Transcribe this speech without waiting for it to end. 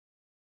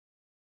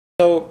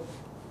So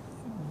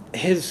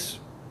his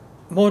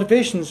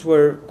motivations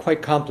were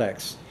quite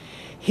complex.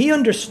 He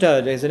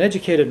understood, as an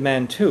educated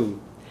man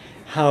too,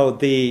 how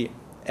the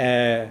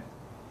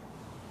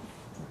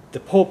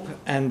Pope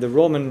and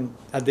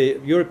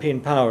the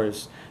European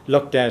powers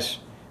looked at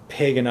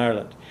pagan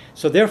Ireland.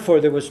 So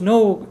therefore there was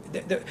no...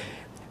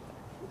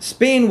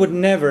 Spain would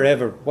never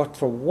ever, what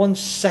for 1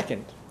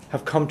 second,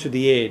 have come to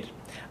the aid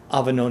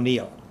of an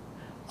O'Neill,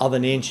 of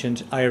an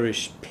ancient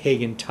Irish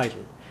pagan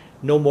title,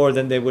 no more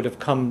than they would have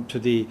come to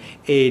the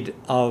aid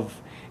of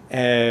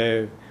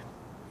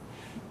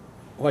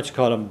what you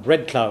call him,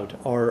 Red Cloud,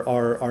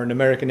 or an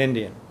American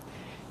Indian.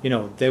 You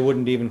know, they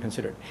wouldn't even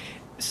consider it.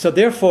 So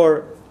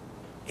therefore,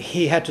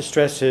 he had to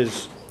stress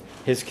his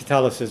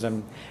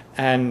Catholicism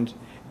and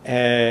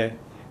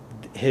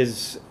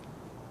his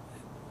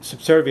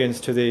subservience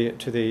to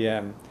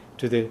the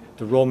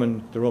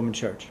Roman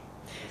Church,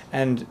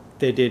 and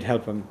they did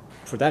help him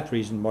for that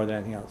reason more than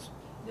anything else.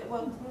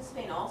 Well, didn't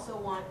Spain also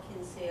want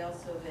Kinsale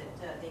so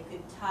that they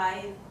could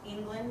tithe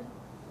England,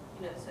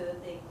 you know, so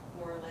that they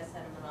more or less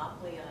had a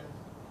monopoly on,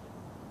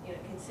 you know,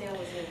 Kinsale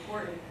was an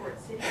important port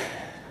city at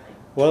that time.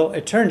 Well,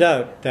 it turned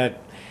out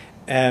that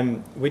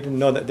we didn't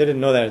know that, they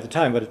didn't know that at the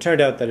time, but it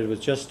turned out that it was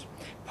just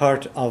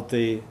part of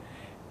the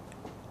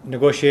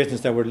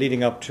negotiations that were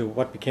leading up to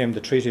what became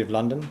the Treaty of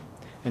London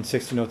in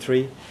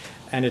 1603,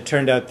 and it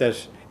turned out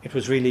that it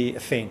was really a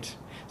feint.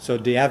 So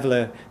de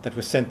Avila, that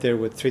was sent there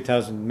with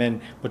 3,000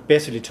 men, but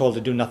basically told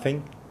to do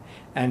nothing,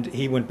 and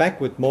he went back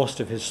with most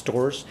of his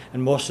stores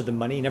and most of the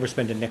money. He never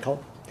spent a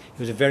nickel.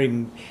 He was a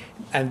very,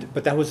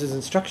 but that was his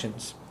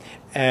instructions.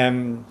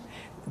 So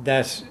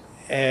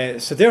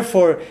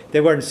therefore, they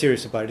weren't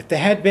serious about it. If they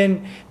had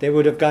been, they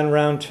would have gone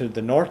round to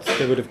the north.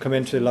 They would have come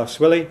into Lough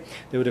Swilly.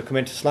 They would have come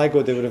into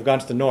Sligo. They would have gone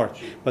to the north.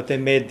 But they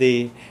made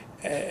the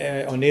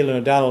O'Neill and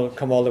O'Donnell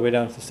come all the way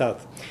down to the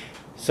south.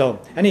 So,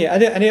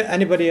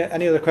 anybody,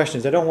 any other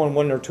questions? I don't want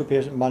one or two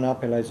people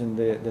monopolising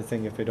the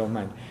thing, if you don't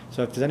mind.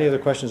 So, if there's any other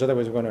questions,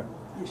 otherwise we're going to.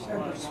 You said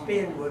that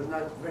Spain was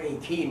not very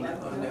keen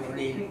on the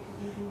O'Neill.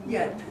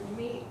 Yet,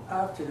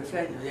 after the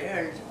flight of the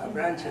Earls, a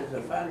branch of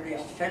the family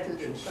settled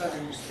in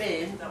southern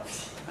Spain,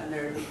 and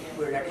they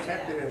were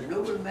accepted as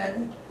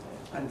noblemen,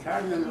 and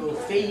Cardinal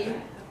O'Fee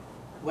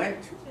went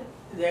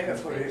there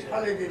for his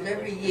holidays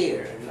every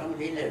year, as long as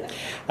he lived.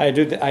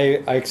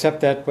 I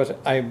accept that, but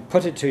I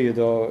put it to you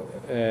though,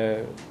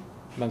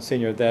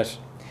 Monsignor, that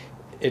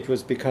it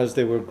was because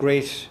they were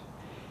great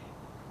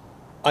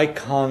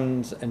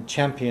icons and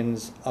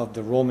champions of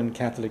the Roman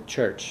Catholic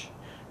Church,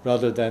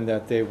 rather than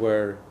that they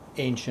were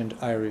ancient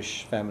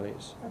Irish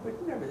families.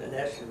 But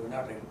nevertheless,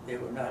 they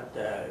were not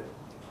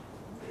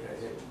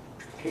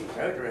kicked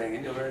out or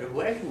anything. They were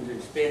welcomed in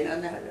Spain,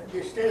 and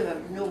they still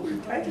have noble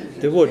titles.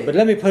 They would, but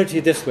let me put it to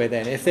you this way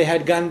then. If they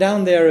had gone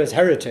down there as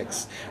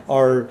heretics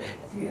or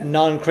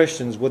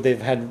non-Christians, would they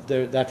have had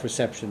that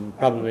reception?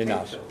 Probably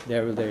not. So.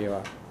 There you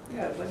are.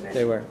 Yeah, but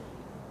they were.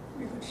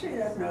 You could say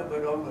that now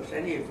about almost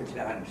any of the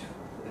lands.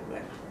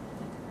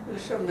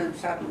 Some of them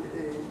settled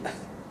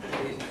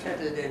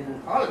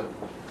in Holland.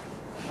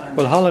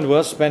 Well, Holland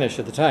was Spanish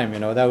at the time, you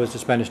know. That was the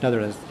Spanish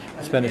Netherlands.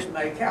 And Spanish.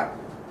 my cap.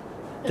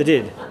 They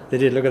did. They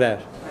did. Look at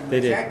that. And they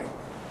did. Jacket.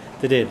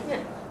 They did.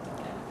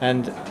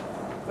 And.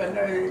 Well,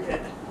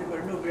 there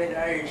were no great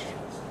Irish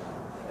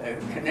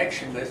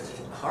connection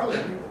with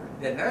Holland,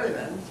 the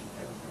Netherlands,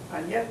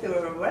 and yet they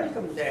were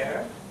welcomed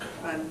there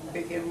and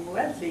became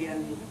wealthy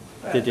and.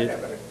 They did.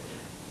 Whatever.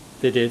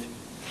 They did.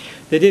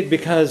 They did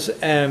because,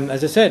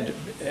 as I said,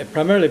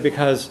 primarily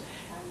because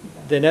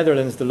the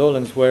Netherlands, the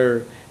lowlands,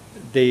 were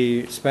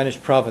the Spanish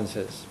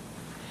provinces.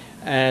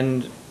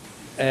 And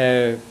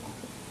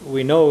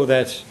we know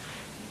that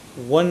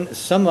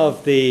some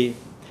of the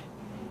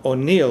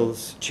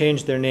O'Neills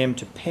changed their name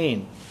to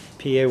Payne,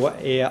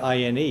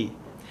 P-A-I-N-E.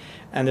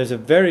 And there's a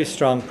very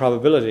strong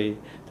probability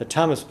that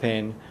Thomas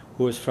Paine,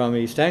 who was from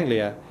East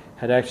Anglia,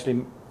 had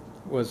actually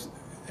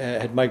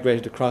had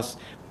migrated across,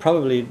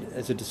 probably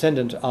as a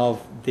descendant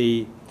of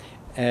the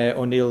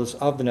O'Neills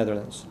of the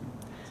Netherlands.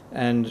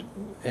 And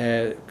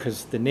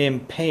because the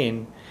name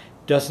Payne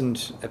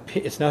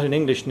it's not an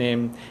English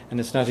name and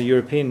it's not a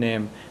European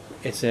name,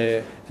 it's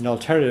an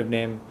alternative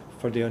name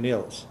for the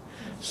O'Neills.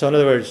 So in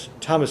other words,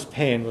 Thomas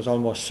Paine was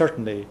almost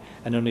certainly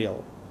an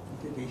O'Neill.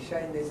 Did he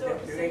sign the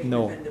Declaration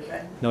of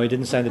Independence? No, he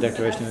didn't sign the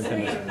Declaration of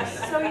Independence.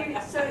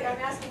 So I'm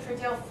asking for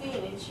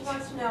Delphine, and she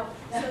wants to know,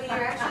 so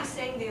you're actually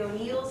saying the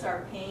O'Neills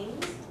are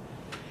Paynes?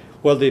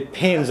 Well, the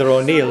Paynes are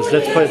O'Neills,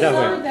 let's put it that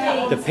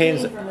way. The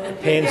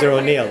Paynes are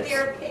O'Neills.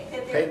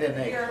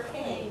 They're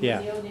Payne.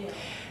 Yeah.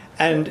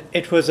 And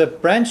it was a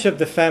branch of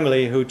the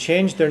family who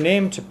changed their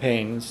name to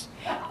Paynes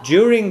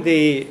during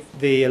the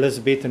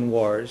Elizabethan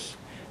Wars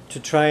to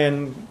try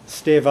and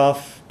stave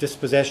off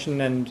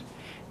dispossession and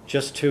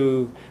just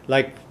to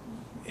hide,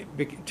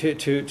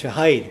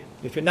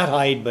 if you're not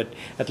hide, but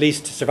at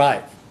least to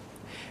survive.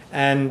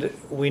 And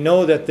we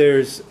know that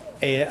there's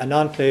an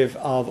enclave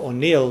of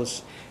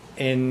O'Neills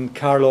in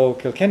Carlow,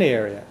 Kilkenny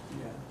area.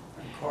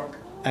 Yeah.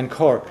 And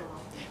Cork,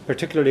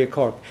 particularly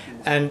Cork.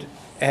 And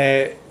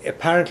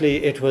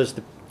apparently it was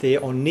the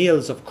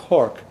O'Neills of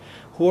Cork,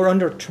 who were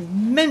under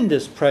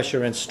tremendous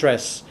pressure and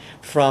stress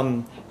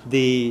from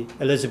the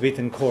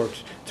Elizabethan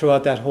court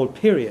throughout that whole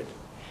period,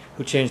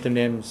 who changed their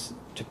names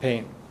to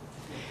Payne.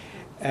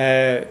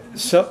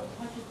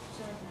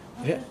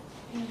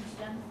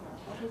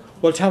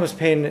 Well, Thomas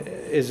Paine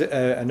is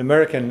an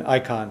American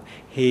icon.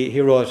 He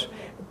wrote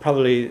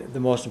probably the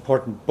most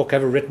important book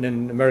ever written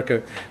in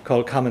America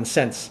called Common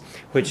Sense,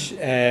 which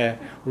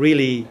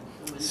really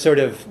sort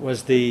of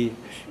was the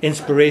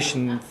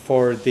inspiration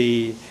for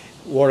the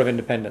War of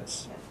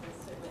Independence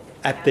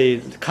at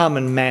the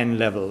common man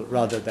level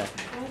rather than.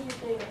 Why did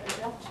they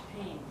adopt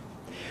Paine?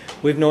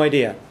 We've no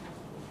idea.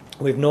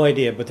 We've no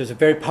idea, but there's a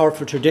very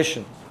powerful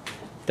tradition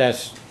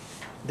that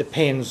the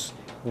Paynes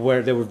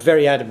they were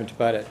very adamant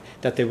about it,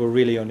 that they were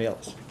really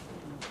O'Neills.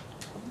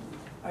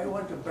 I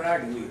want to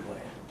brag a wee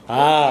way.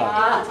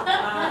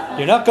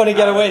 You're not going to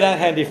get away that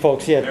handy,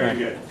 folks, yet, Very man.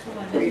 good.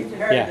 We've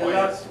heard Yeah. a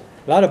lot.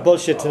 A lot of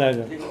bullshit tonight.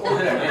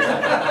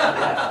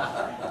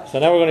 So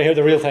now we're going to hear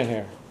the real thing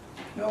here.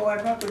 No,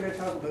 I'm not going to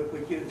talk about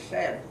what you've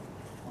said.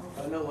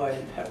 Although I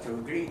have to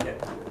agree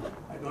that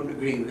I don't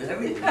agree with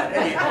everything. But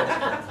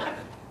anyway,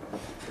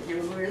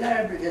 you were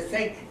liable to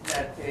think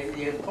that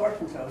the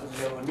importance of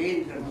the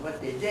O'Neills and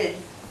what they did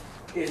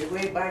is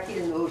way back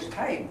in those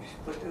times.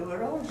 But they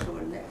were also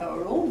in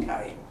our own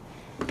time.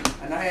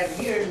 And I have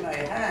here in my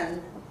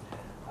hand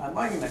a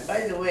monument.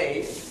 By the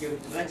way, you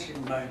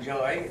mentioned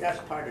Mountjoy, that's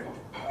part of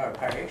our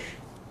parish.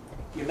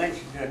 You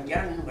mentioned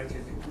Dungannon, which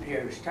is the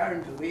nearest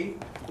town to me.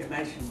 You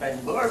mentioned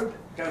Benburb,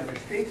 down the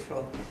street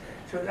from.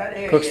 So that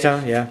area.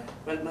 Cookstown, yeah.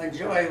 Well,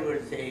 Mountjoy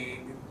was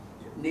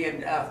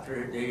named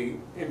after the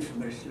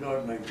infamous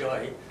Lord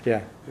Mountjoy,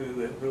 Yeah.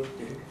 who wrote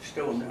the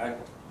stone at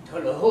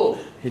Tullahoe.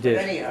 He did.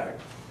 But anyhow,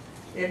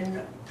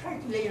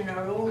 practically in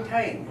our own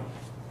time,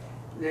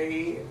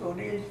 the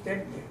O'Neills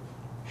did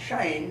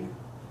shine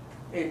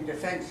in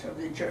defence of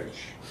the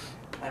church.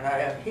 And I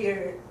have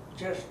here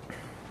just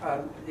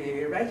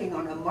the writing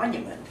on a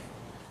monument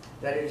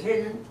that is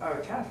in our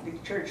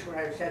Catholic church where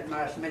I've said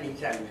Mass many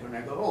times when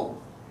I go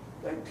home,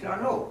 in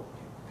Clonaux,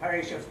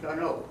 parish of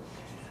Clonaux.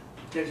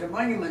 There's a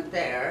monument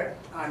there,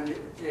 and it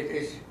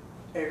is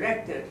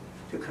erected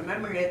to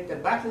commemorate the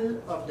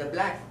Battle of the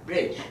Black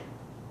Bridge.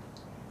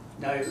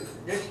 Now,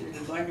 this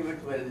little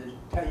monument will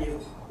tell you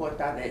what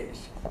that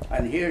is.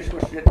 And here's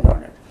what's written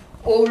on it.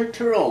 Old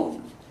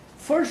Tyrone,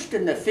 first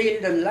in the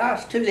field and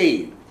last to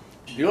leave,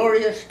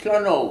 glorious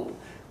Clonaux,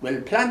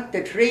 will plant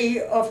the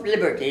tree of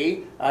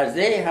liberty as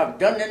they have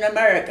done in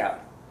America.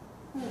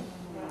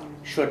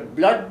 Should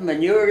blood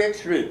manure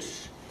its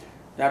roots,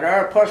 that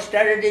our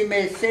posterity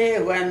may say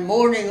when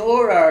mourning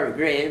o'er our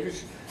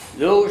graves,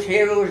 those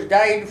heroes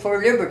died for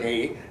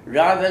liberty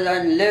rather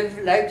than live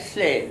like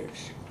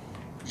slaves.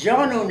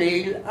 John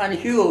O'Neill and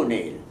Hugh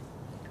O'Neill.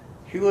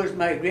 Hugh was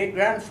my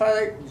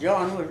great-grandfather,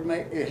 John was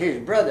his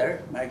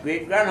brother, my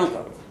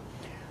great-granduncle.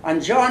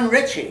 And John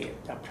Ritchie,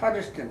 a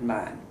Protestant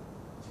man,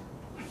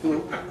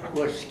 who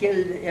was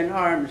skilled in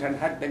arms and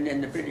had been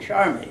in the British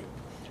Army,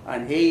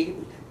 and he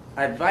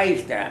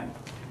advised them.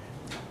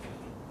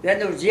 Then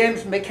there was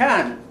James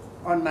McCann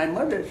on my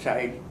mother's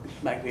side,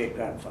 my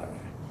great-grandfather.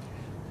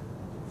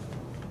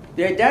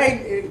 They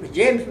died,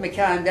 James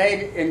McCann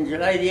died in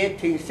July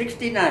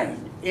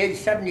 1869, aged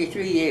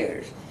 73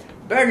 years.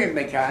 Bernard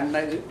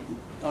McCann,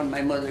 on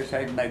my mother's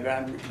side, my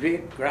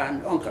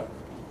great-grand-uncle.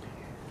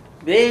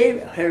 They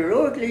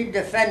heroically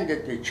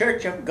defended the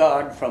Church of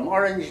God from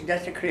Orange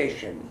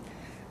desecration.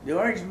 The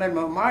Orangemen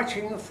were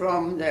marching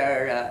from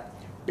their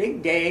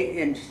big day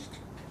in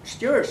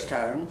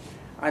Stewartstown,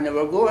 and they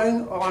were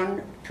going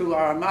on to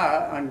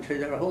Armagh and to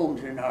their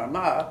homes in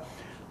Armagh,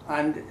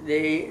 and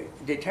they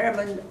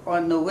determined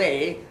on the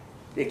way,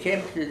 they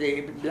came to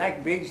the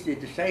Black Bridge, they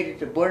decided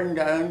to burn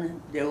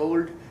down the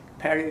old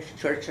parish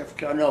church of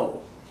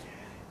Clonaux.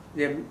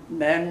 The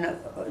men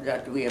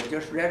that we have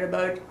just read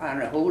about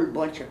and a whole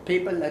bunch of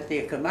people that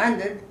they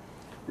commanded,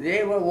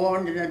 they were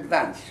warned in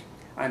advance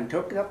and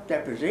took up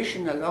their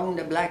position along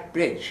the Black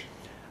Bridge,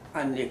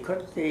 and they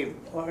cut the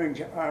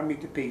Orange Army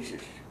to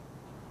pieces.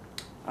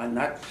 And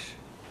that's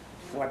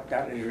what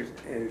that is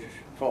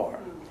for.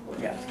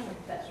 Yeah.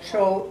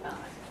 So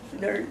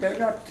they're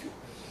not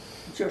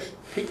just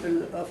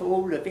people of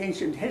old, of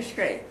ancient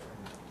history,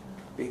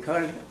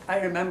 because I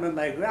remember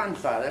my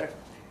grandfather,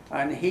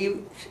 and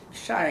he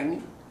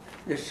sang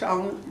the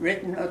song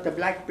written at the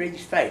Black Bridge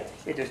fight.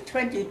 It has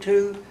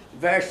 22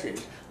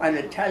 verses, and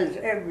it tells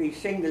every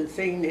single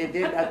thing they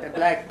did at the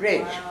Black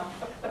Bridge.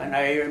 And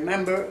I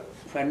remember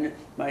when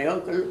my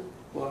uncle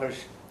was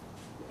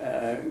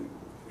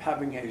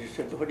having his,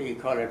 what do you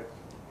call it,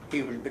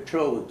 he was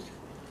betrothed.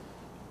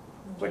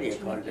 What do you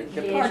call it?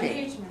 The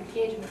party.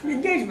 The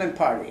engagement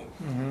party.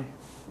 Mm-hmm.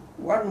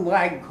 One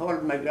wag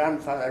called my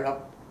grandfather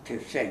up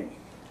to sing.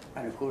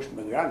 And of course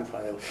my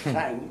grandfather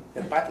sang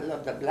the Battle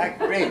of the Black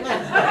Bridge.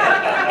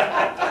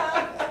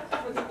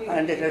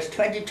 And it has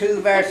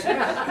 22 verses.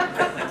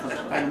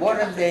 And one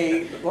of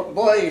the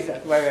boys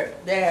that were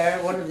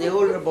there, one of the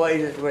older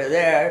boys that were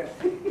there,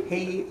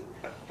 he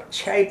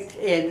chiped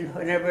in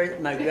whenever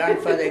my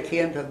grandfather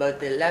came to about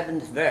the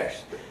 11th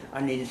verse,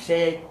 and he'd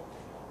say,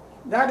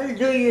 "That'll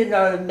do you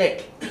now,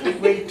 Mick.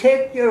 We'll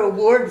take your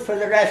word for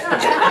the rest of it."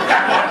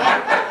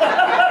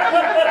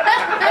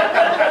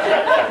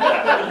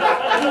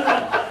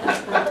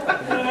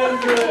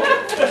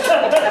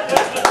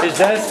 Is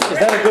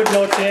that a good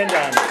note to end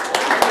on?